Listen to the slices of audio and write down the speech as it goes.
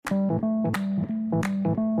What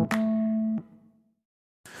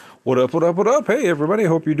up, what up, what up? Hey, everybody,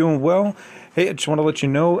 hope you're doing well. Hey, I just want to let you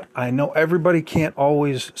know, I know everybody can't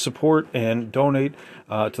always support and donate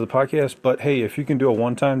to the podcast, but hey, if you can do a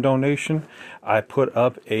one-time donation, I put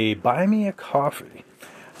up a Buy Me a Coffee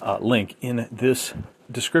link in this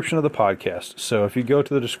description of the podcast. So if you go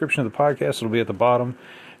to the description of the podcast, it'll be at the bottom,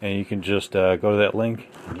 and you can just go to that link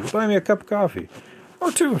and you can buy me a cup of coffee,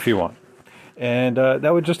 or two if you want. And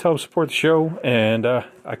that would just help support the show, and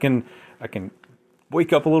I can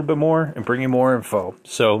wake up a little bit more and bring you more info.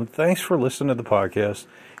 So thanks for listening to the podcast.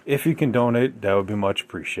 If you can donate, that would be much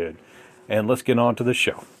appreciated. And let's get on to the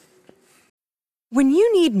show. When you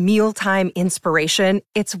need mealtime inspiration,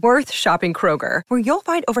 it's worth shopping Kroger, where you'll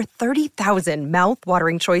find over 30,000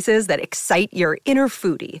 mouth-watering choices that excite your inner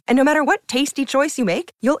foodie. And no matter what tasty choice you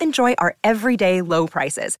make, you'll enjoy our everyday low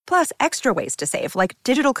prices, plus extra ways to save, like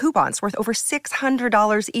digital coupons worth over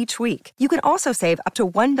 $600 each week. You can also save up to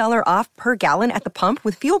 $1 off per gallon at the pump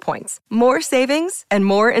with fuel points. More savings and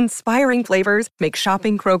more inspiring flavors make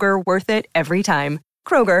shopping Kroger worth it every time.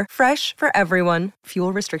 Kroger, fresh for everyone.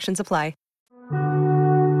 Fuel restrictions apply.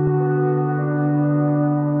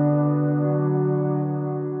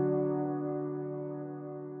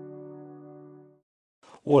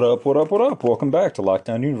 What up, what up, what up? Welcome back to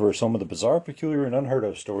Lockdown Universe, home of the bizarre, peculiar, and unheard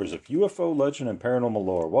of stories of UFO, legend, and paranormal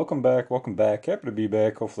lore. Welcome back. Happy to be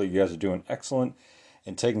back. Hopefully you guys are doing excellent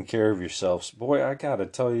and taking care of yourselves. Boy, I gotta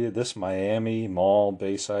tell you, this Miami Mall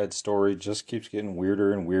Bayside story just keeps getting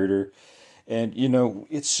weirder and weirder. And, you know,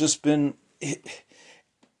 it's just been...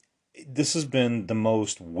 This has been the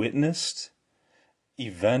most witnessed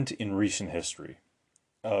event in recent history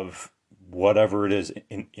of whatever it is,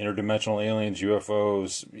 interdimensional aliens,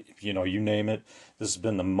 UFOs, you know, you name it. This has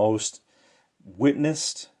been the most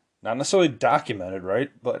witnessed, not necessarily documented, right?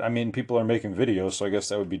 But I mean, people are making videos, so I guess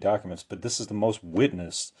that would be documents. But this is the most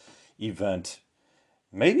witnessed event,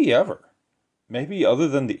 maybe ever. Maybe other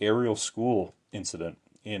than the Ariel School incident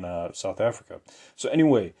in South Africa. So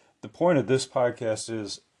anyway, the point of this podcast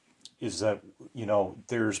is that, you know,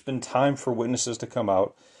 there's been time for witnesses to come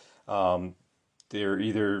out. They're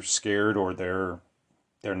either scared or they're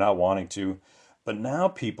not wanting to. But now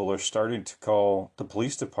people are starting to call the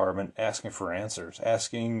police department asking for answers,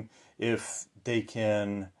 asking if they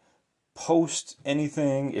can post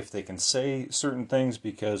anything, if they can say certain things,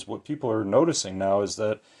 because what people are noticing now is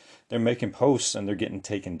that they're making posts and they're getting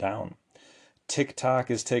taken down.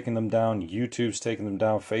 TikTok is taking them down, YouTube's taking them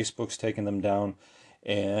down, Facebook's taking them down,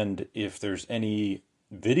 and if there's any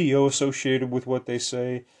video associated with what they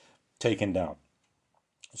say, taken down.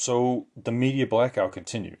 So the media blackout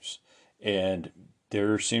continues, and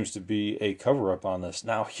there seems to be a cover-up on this.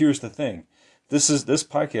 Now, here's the thing. This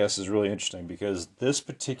podcast is really interesting because this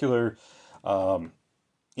particular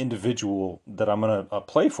individual that I'm going to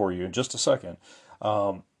play for you in just a second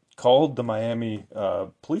called the Miami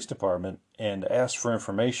Police Department and asked for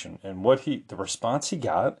information. And the response he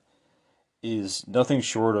got is nothing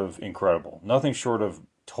short of incredible, nothing short of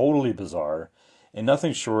totally bizarre, and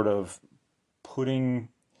nothing short of putting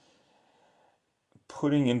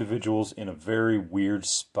individuals in a very weird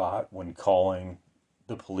spot when calling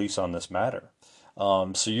the police on this matter.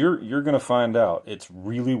 So you're gonna find out. It's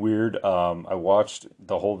really weird. I watched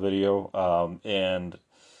the whole video, and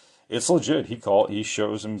it's legit. He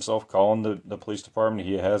shows himself calling the police department.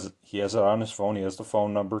 He has it on his phone. He has the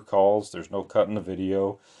phone number, calls. There's no cut in the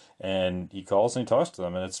video, and he calls and he talks to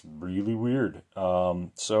them, and it's really weird.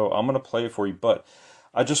 So I'm gonna play it for you, but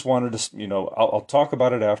I just wanted to, you know, I'll talk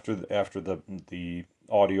about it after the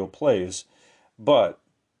audio plays, but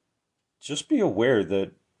just be aware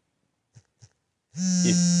that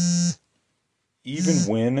if even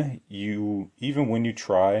when you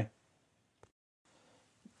try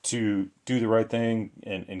to do the right thing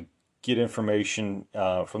and get information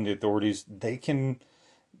from the authorities, they can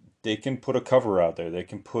put a cover out there. They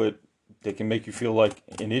can make you feel like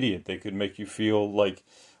an idiot. They could make you feel like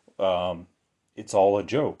it's all a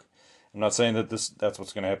joke. I'm not saying that that's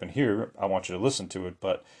what's going to happen here. I want you to listen to it,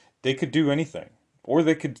 but they could do anything, or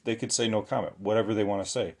they could say no comment, whatever they want to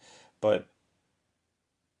say. But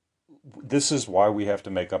this is why we have to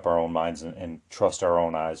make up our own minds and trust our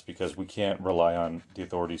own eyes, because we can't rely on the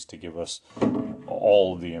authorities to give us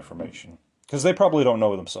all of the information, because they probably don't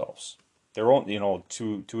know themselves. They're all, you know,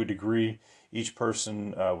 to a degree, each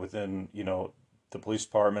person within, you know, the police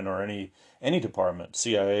department or any department,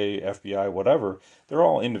 CIA, FBI, whatever, they're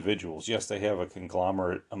all individuals. Yes, they have a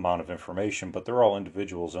conglomerate amount of information, but they're all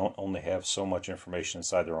individuals. They don't only have so much information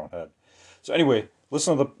inside their own head. So anyway,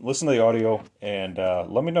 listen to the audio and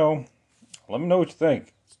let me know what you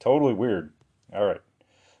think. It's totally weird. All right,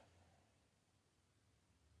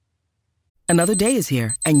 Another day is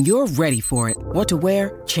here, and you're ready for it. What to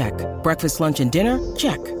wear? Check. Breakfast, lunch, and dinner?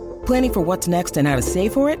 Check. Planning for what's next and how to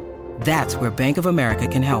save for it? That's where Bank of America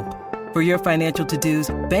can help. For your financial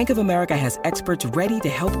to-dos, Bank of America has experts ready to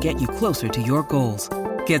help get you closer to your goals.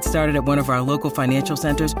 Get started at one of our local financial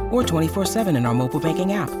centers or 24/7 in our mobile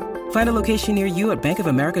banking app. Find a location near you at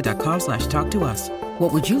bankofamerica.com/talktous.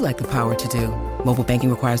 What would you like the power to do? Mobile banking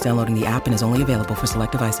requires downloading the app and is only available for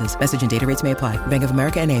select devices. Message and data rates may apply. Bank of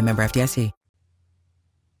America N.A., member FDIC.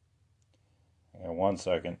 Yeah, 1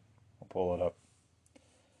 second. I'll pull it up.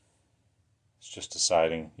 It's just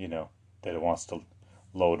deciding, that it wants to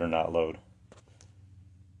load or not load.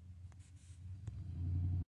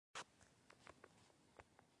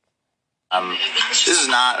 This is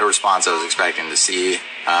not a response I was expecting to see.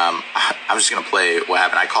 I'm just going to play what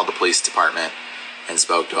happened. I called the police department and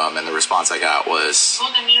spoke to them, and the response I got was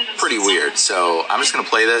pretty weird. So I'm just going to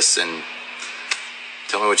play this and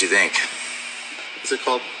tell me what you think. What's it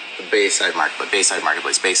called? The Bayside Marketplace. Bayside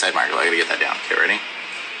Marketplace. Bayside Marketplace. I got to get that down. Okay, ready?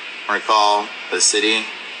 I'm going to call the city.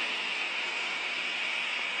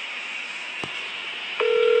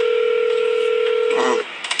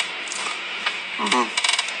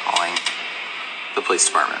 Calling the police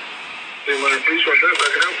department.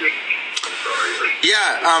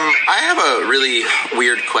 Yeah, I have a really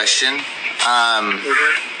weird question.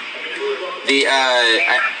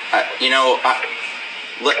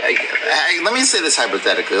 Let me say this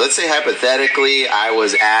hypothetically. Let's say hypothetically I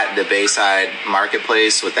was at the Bayside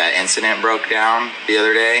Marketplace with that incident broke down the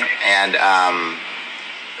other day, and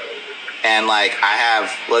like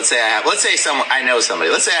let's say I know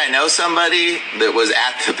somebody that was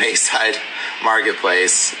at the Bayside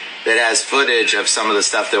Marketplace that has footage of some of the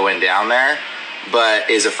stuff that went down there, but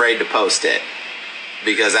is afraid to post it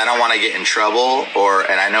because I don't want to get in trouble,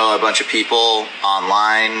 and I know a bunch of people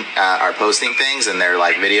online are posting things, and their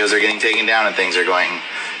videos are getting taken down, and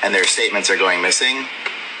and their statements are going missing.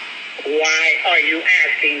 Why are you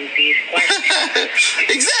asking these questions?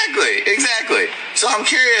 Exactly. So I'm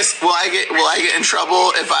curious, will I get in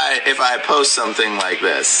trouble if I post something like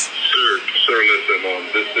this? Sir, listen,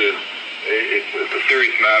 it's a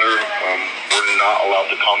serious matter. We're not allowed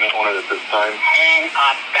to comment on it at this time. Hang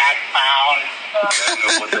up that phone. I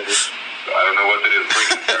don't know what that is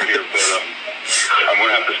bringing through here, but I'm going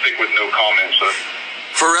to have to stick with no comment, sir.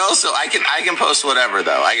 For real? So I can post whatever,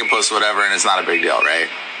 though. I can post whatever, and it's not a big deal, right?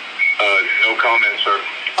 No comment, sir.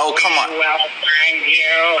 Oh, come on. We will find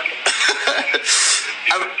you.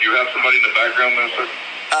 Do you have somebody in the background there, sir?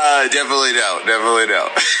 Definitely no.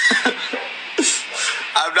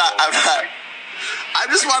 I'm not. I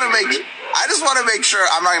just want to make sure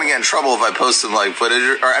I'm not going to get in trouble if I post some footage,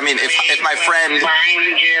 or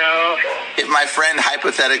if my friend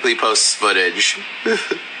hypothetically posts footage. Just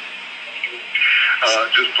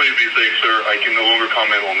please be safe, sir. I can no longer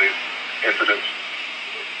comment on these incidents.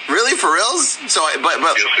 Really, for reals? So, but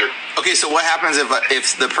yes, sir. Okay. So, what happens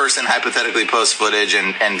if the person hypothetically posts footage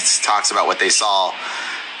and talks about what they saw,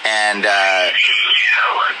 and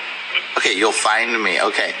okay, you'll find me.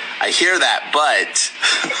 Okay, I hear that, but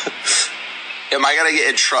am I gonna get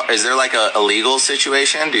in trouble? Is there a legal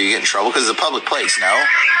situation? Do you get in trouble because it's a public place? No. I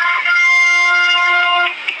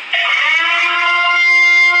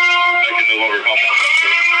can no longer comment on that, sir.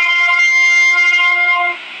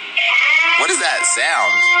 What is that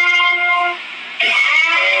sound? I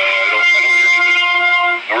don't hear anything,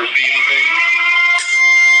 nor see anything.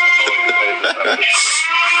 That's all I can say.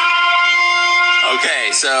 Okay,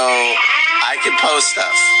 so I can post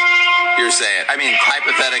stuff. You're saying?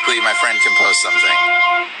 Hypothetically, my friend can post something.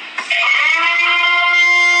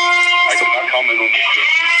 I cannot comment on this, sir.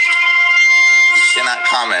 You cannot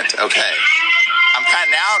comment. Okay.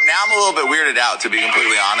 Now I'm a little bit weirded out, to be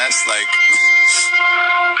completely honest.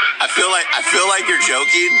 I feel like you're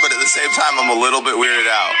joking, but at the same time, I'm a little bit weirded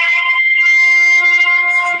out.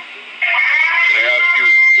 Can I ask you,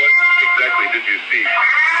 what exactly did you see?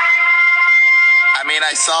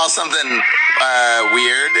 I saw something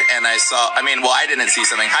weird, and I didn't see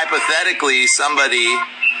something. Hypothetically, somebody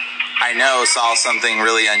I know saw something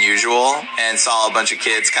really unusual and saw a bunch of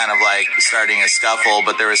kids kind of starting a scuffle,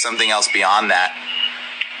 but there was something else beyond that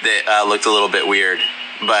looked a little bit weird.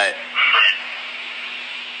 But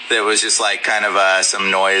there was just some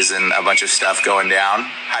noise and a bunch of stuff going down,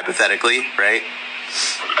 hypothetically, right?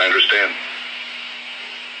 I understand.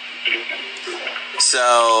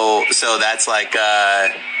 So that's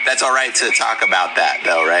that's all right to talk about that,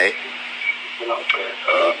 though, right?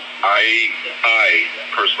 I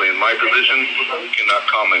personally, in my position, cannot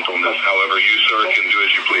comment on this. However, you, sir, can do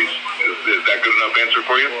as you please. Is that good enough answer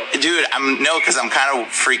for you? Dude, because I'm kind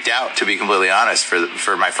of freaked out, to be completely honest,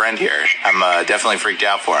 for my friend here. I'm definitely freaked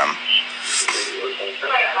out for him.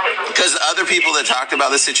 Because other people that talked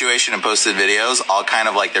about this situation and posted videos, all kind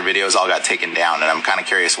of like their videos all got taken down, and I'm kind of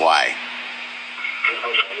curious why.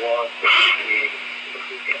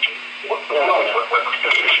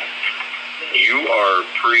 You are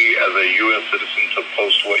free as a U.S. citizen to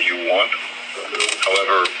post what you want.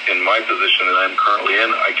 However, in my position that I'm currently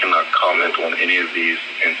in, I cannot comment on any of these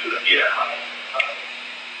incidents. Yeah.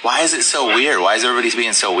 Why is it so weird? Why is everybody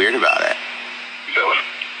being so weird about it?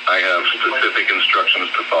 I have specific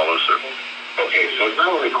instructions to follow, sir. Okay, so it's not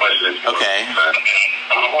only a question. Okay.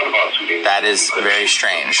 What about 2 days? That is very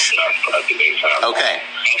strange. Okay.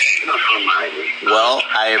 Well,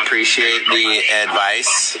 I appreciate the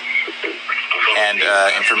advice and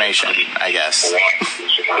information, I guess.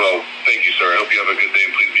 Well, thank you, sir. I hope you have a good day,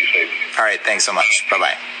 and please be safe. All right, thanks so much.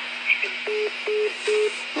 Bye-bye.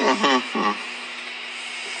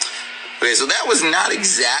 Okay, so that was not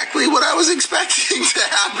exactly what I was expecting to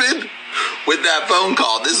happen with that phone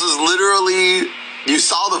call. This was literally, you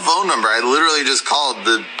saw the phone number. I literally just called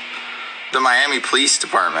the Miami Police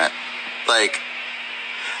Department. Like,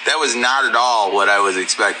 that was not at all what I was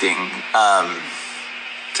expecting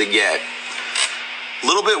to get. A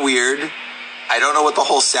little bit weird. I don't know what the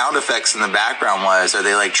whole sound effects in the background was. Are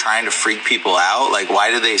they like trying to freak people out? Like,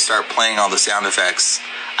 why did they start playing all the sound effects?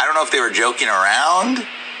 I don't know if they were joking around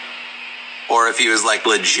or if he was like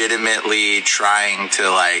legitimately trying to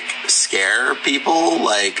like scare people.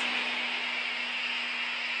 Like,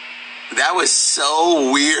 that was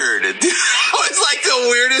so weird. Dude, that was like the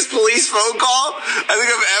weirdest police phone call I think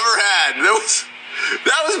I've ever had.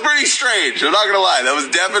 That was pretty strange. I'm not gonna lie. That was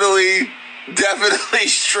definitely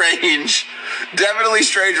strange. Definitely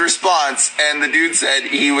strange response. And the dude said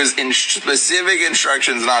he was in specific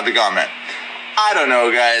instructions not to comment. I don't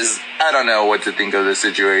know, guys. I don't know what to think of this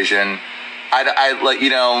situation. I like, you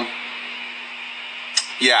know,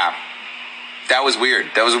 yeah, that was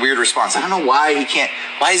weird. That was a weird response. I don't know why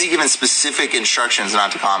is he given specific instructions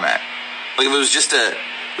not to comment? Like, if it was just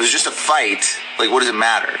a fight, like, what does it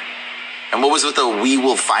matter? And what was with the "we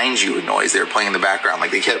will find you" noise they were playing in the background?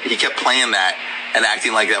 Like, he kept playing that and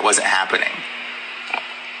acting like that wasn't happening.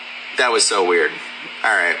 That was so weird.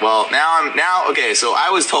 All right, well, okay, so I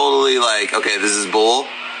was totally like, okay, this is bull.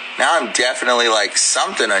 Now I'm definitely like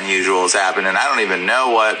something unusual is happening. I don't even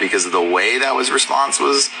know what, because of the way that response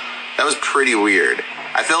was. That was pretty weird.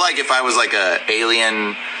 I feel like if I was like a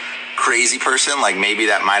alien crazy person, like maybe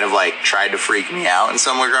that might have like tried to freak me out in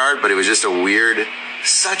some regard, but it was just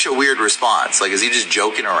such a weird response. Like, is he just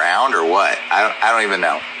joking around or what? I don't even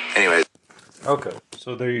know. Anyways. Okay,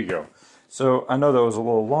 so there you go. So I know that was a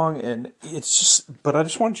little long, and but I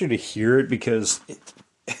just want you to hear it because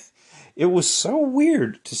it was so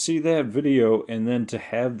weird to see that video and then to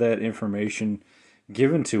have that information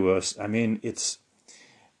given to us. I mean,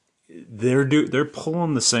 they're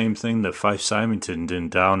pulling the same thing that Fife Symington did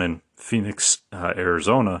down in Phoenix,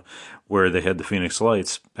 Arizona, where they had the Phoenix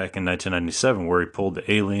Lights back in 1997, where he pulled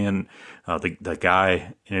the alien, the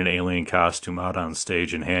guy in an alien costume out on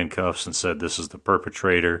stage in handcuffs and said, "This is the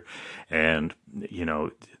perpetrator, and you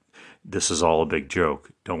know, this is all a big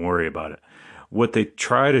joke. Don't worry about it." What they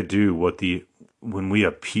try to do, when we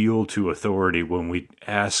appeal to authority, when we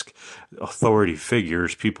ask authority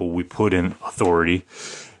figures, people we put in authority,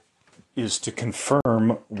 is to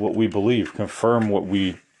confirm what we believe, confirm what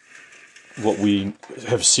we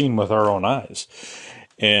have seen with our own eyes.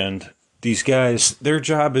 And these guys, their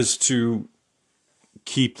job is to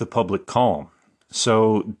keep the public calm.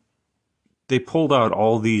 So they pulled out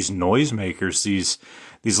all these noisemakers,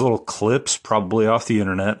 these little clips, probably off the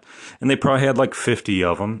internet, and they probably had like 50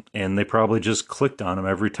 of them, and they probably just clicked on them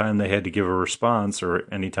every time they had to give a response or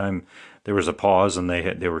anytime there was a pause and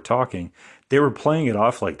they were talking. They were playing it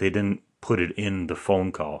off like they didn't put it in the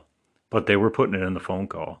phone call, but they were putting it in the phone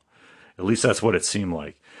call. At least that's what it seemed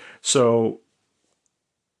like. So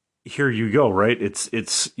here you go, right?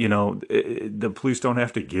 It's you know, the police don't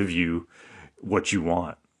have to give you what you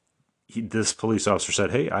want. This police officer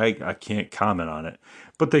said, "Hey, I can't comment on it,"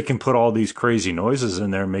 but they can put all these crazy noises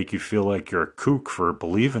in there and make you feel like you're a kook for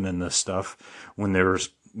believing in this stuff when there's,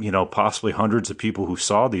 you know, possibly hundreds of people who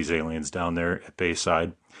saw these aliens down there at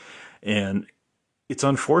Bayside. And it's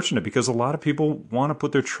unfortunate because a lot of people want to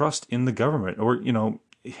put their trust in the government, or, you know,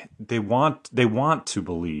 they want to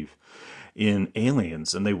believe in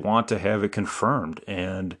aliens and they want to have it confirmed.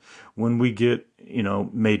 And when we get, you know,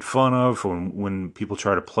 made fun of, when people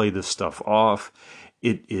try to play this stuff off,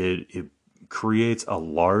 it creates a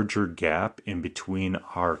larger gap in between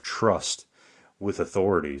our trust with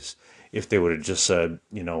authorities. If they would have just said,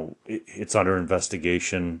 it's under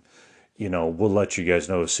investigation, we'll let you guys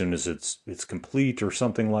know as soon as it's complete or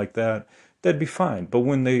something like that, that'd be fine. But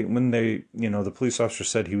when they, the police officer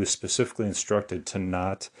said he was specifically instructed to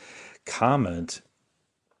not comment,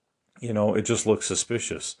 it just looks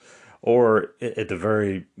suspicious. Or at the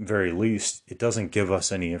very, very least, it doesn't give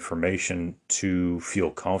us any information to feel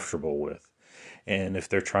comfortable with. And if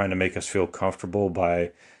they're trying to make us feel comfortable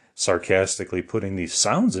by sarcastically putting these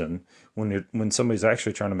sounds in when somebody's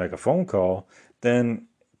actually trying to make a phone call, then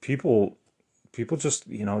people just,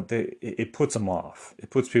 it puts them off. It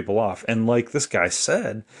puts people off. And like this guy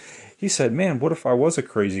said, he said, man, what if I was a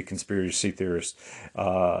crazy conspiracy theorist?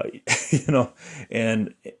 And,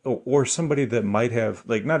 or somebody that might have,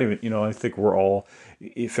 like, not even, I think we're all,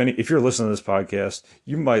 if you're listening to this podcast,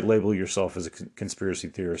 you might label yourself as a conspiracy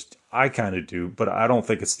theorist. I kind of do, but I don't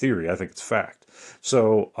think it's theory. I think it's fact.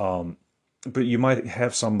 So, but you might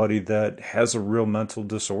have somebody that has a real mental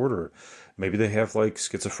disorder. Maybe they have like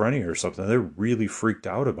schizophrenia or something. They're really freaked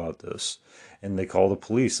out about this, and they call the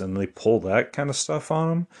police and they pull that kind of stuff on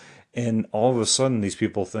them. And all of a sudden, these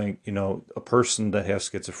people think, a person that has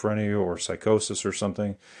schizophrenia or psychosis or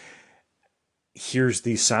something hears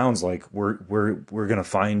these sounds like we're going to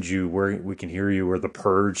find you, where we can hear you, or the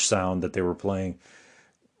Purge sound that they were playing.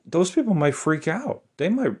 Those people might freak out. They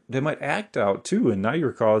might act out too, and now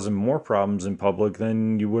you're causing more problems in public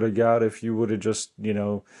than you would have got if you would have just,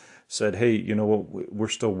 said, hey, you know what, we're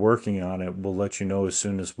still working on it. We'll let you know as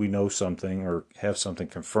soon as we know something or have something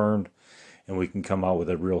confirmed, and we can come out with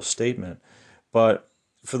a real statement. But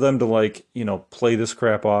for them to play this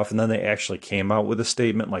crap off, and then they actually came out with a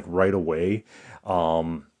statement like right away,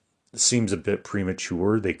 seems a bit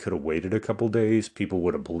premature. They could have waited a couple days. People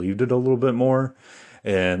would have believed it a little bit more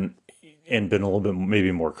and been a little bit maybe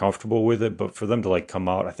more comfortable with it. But for them to come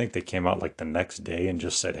out, I think they came out the next day and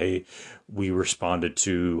just said, hey, we responded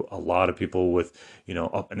to a lot of people with,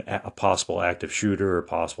 a possible active shooter, or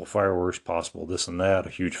possible fireworks, possible this and that, a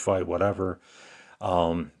huge fight, whatever.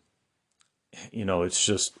 It's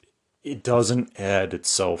just, it doesn't add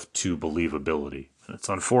itself to believability. It's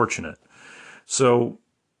unfortunate. So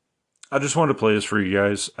I just wanted to play this for you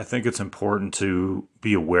guys. I think it's important to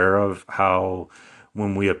be aware of how,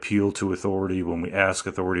 when we appeal to authority, when we ask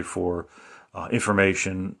authority for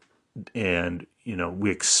information, and, we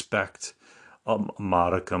expect a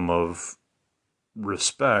modicum of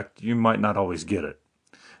respect, you might not always get it.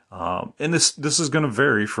 And this is going to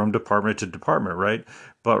vary from department to department, right?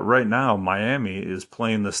 But right now, Miami is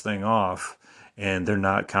playing this thing off, and they're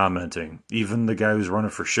not commenting. Even the guy who's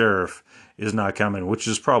running for sheriff is not commenting, which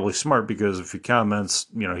is probably smart, because if he comments,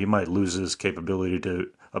 he might lose his capability to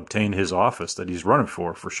obtain his office that he's running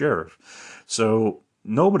for sheriff. So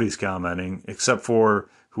nobody's commenting except for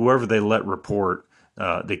whoever they let report.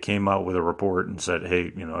 They came out with a report and said,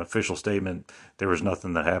 hey, official statement, there was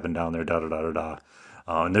nothing that happened down there, da-da-da-da-da.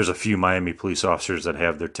 And there's a few Miami police officers that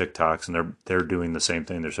have their TikToks, and they're doing the same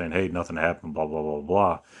thing. They're saying, hey, nothing happened, blah, blah, blah,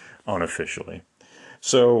 blah, unofficially.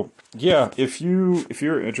 So, yeah, if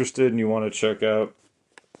you're interested and you want to check out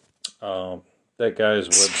that guy's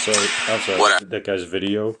website, that guy's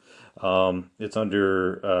video, it's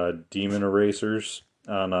under Demon Erasers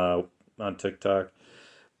on TikTok.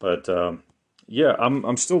 But yeah,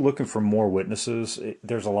 I'm still looking for more witnesses.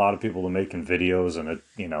 There's a lot of people making videos, and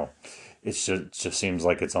it just seems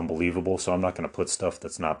like it's unbelievable. So I'm not going to put stuff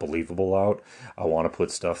that's not believable out. I want to put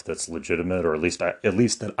stuff that's legitimate, or at least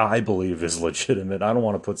that I believe is legitimate. I don't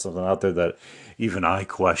want to put something out there that even I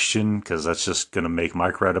question, because that's just going to make my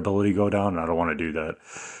credibility go down, and I don't want to do that.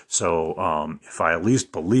 So if I at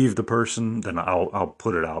least believe the person, then I'll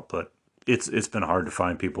put it out. But it's been hard to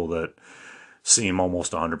find people that seem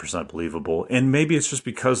almost 100% believable. And maybe it's just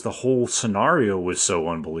because the whole scenario was so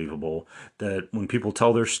unbelievable that when people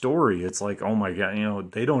tell their story, it's like, oh my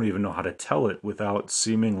God, they don't even know how to tell it without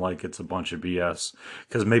seeming like it's a bunch of BS,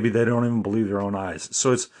 because maybe they don't even believe their own eyes.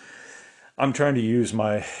 So I'm trying to use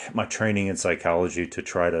my training in psychology to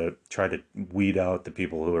try to weed out the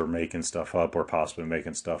people who are making stuff up or possibly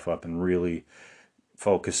making stuff up, and really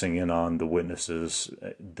focusing in on the witnesses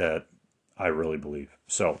that I really believe.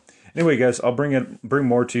 So anyway, guys, I'll bring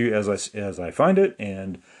more to you as I find it,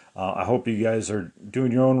 and I hope you guys are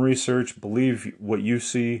doing your own research, believe what you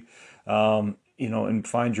see, and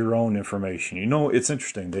find your own information. It's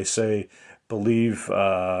interesting. They say believe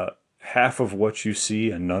half of what you see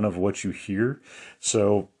and none of what you hear.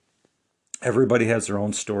 So everybody has their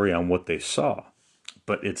own story on what they saw,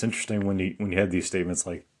 But it's interesting when you have these statements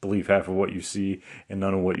like believe half of what you see and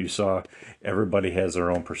none of what you saw. Everybody has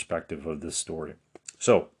their own perspective of this story.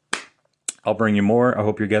 So I'll bring you more. I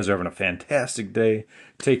hope you guys are having a fantastic day.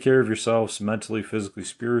 Take care of yourselves mentally, physically,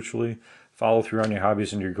 spiritually. Follow through on your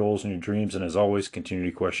hobbies and your goals and your dreams. And as always, continue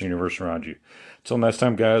to question the universe around you. Until next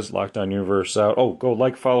time, guys, Lockdown Universe out. Oh, go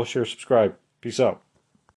like, follow, share, subscribe. Peace out.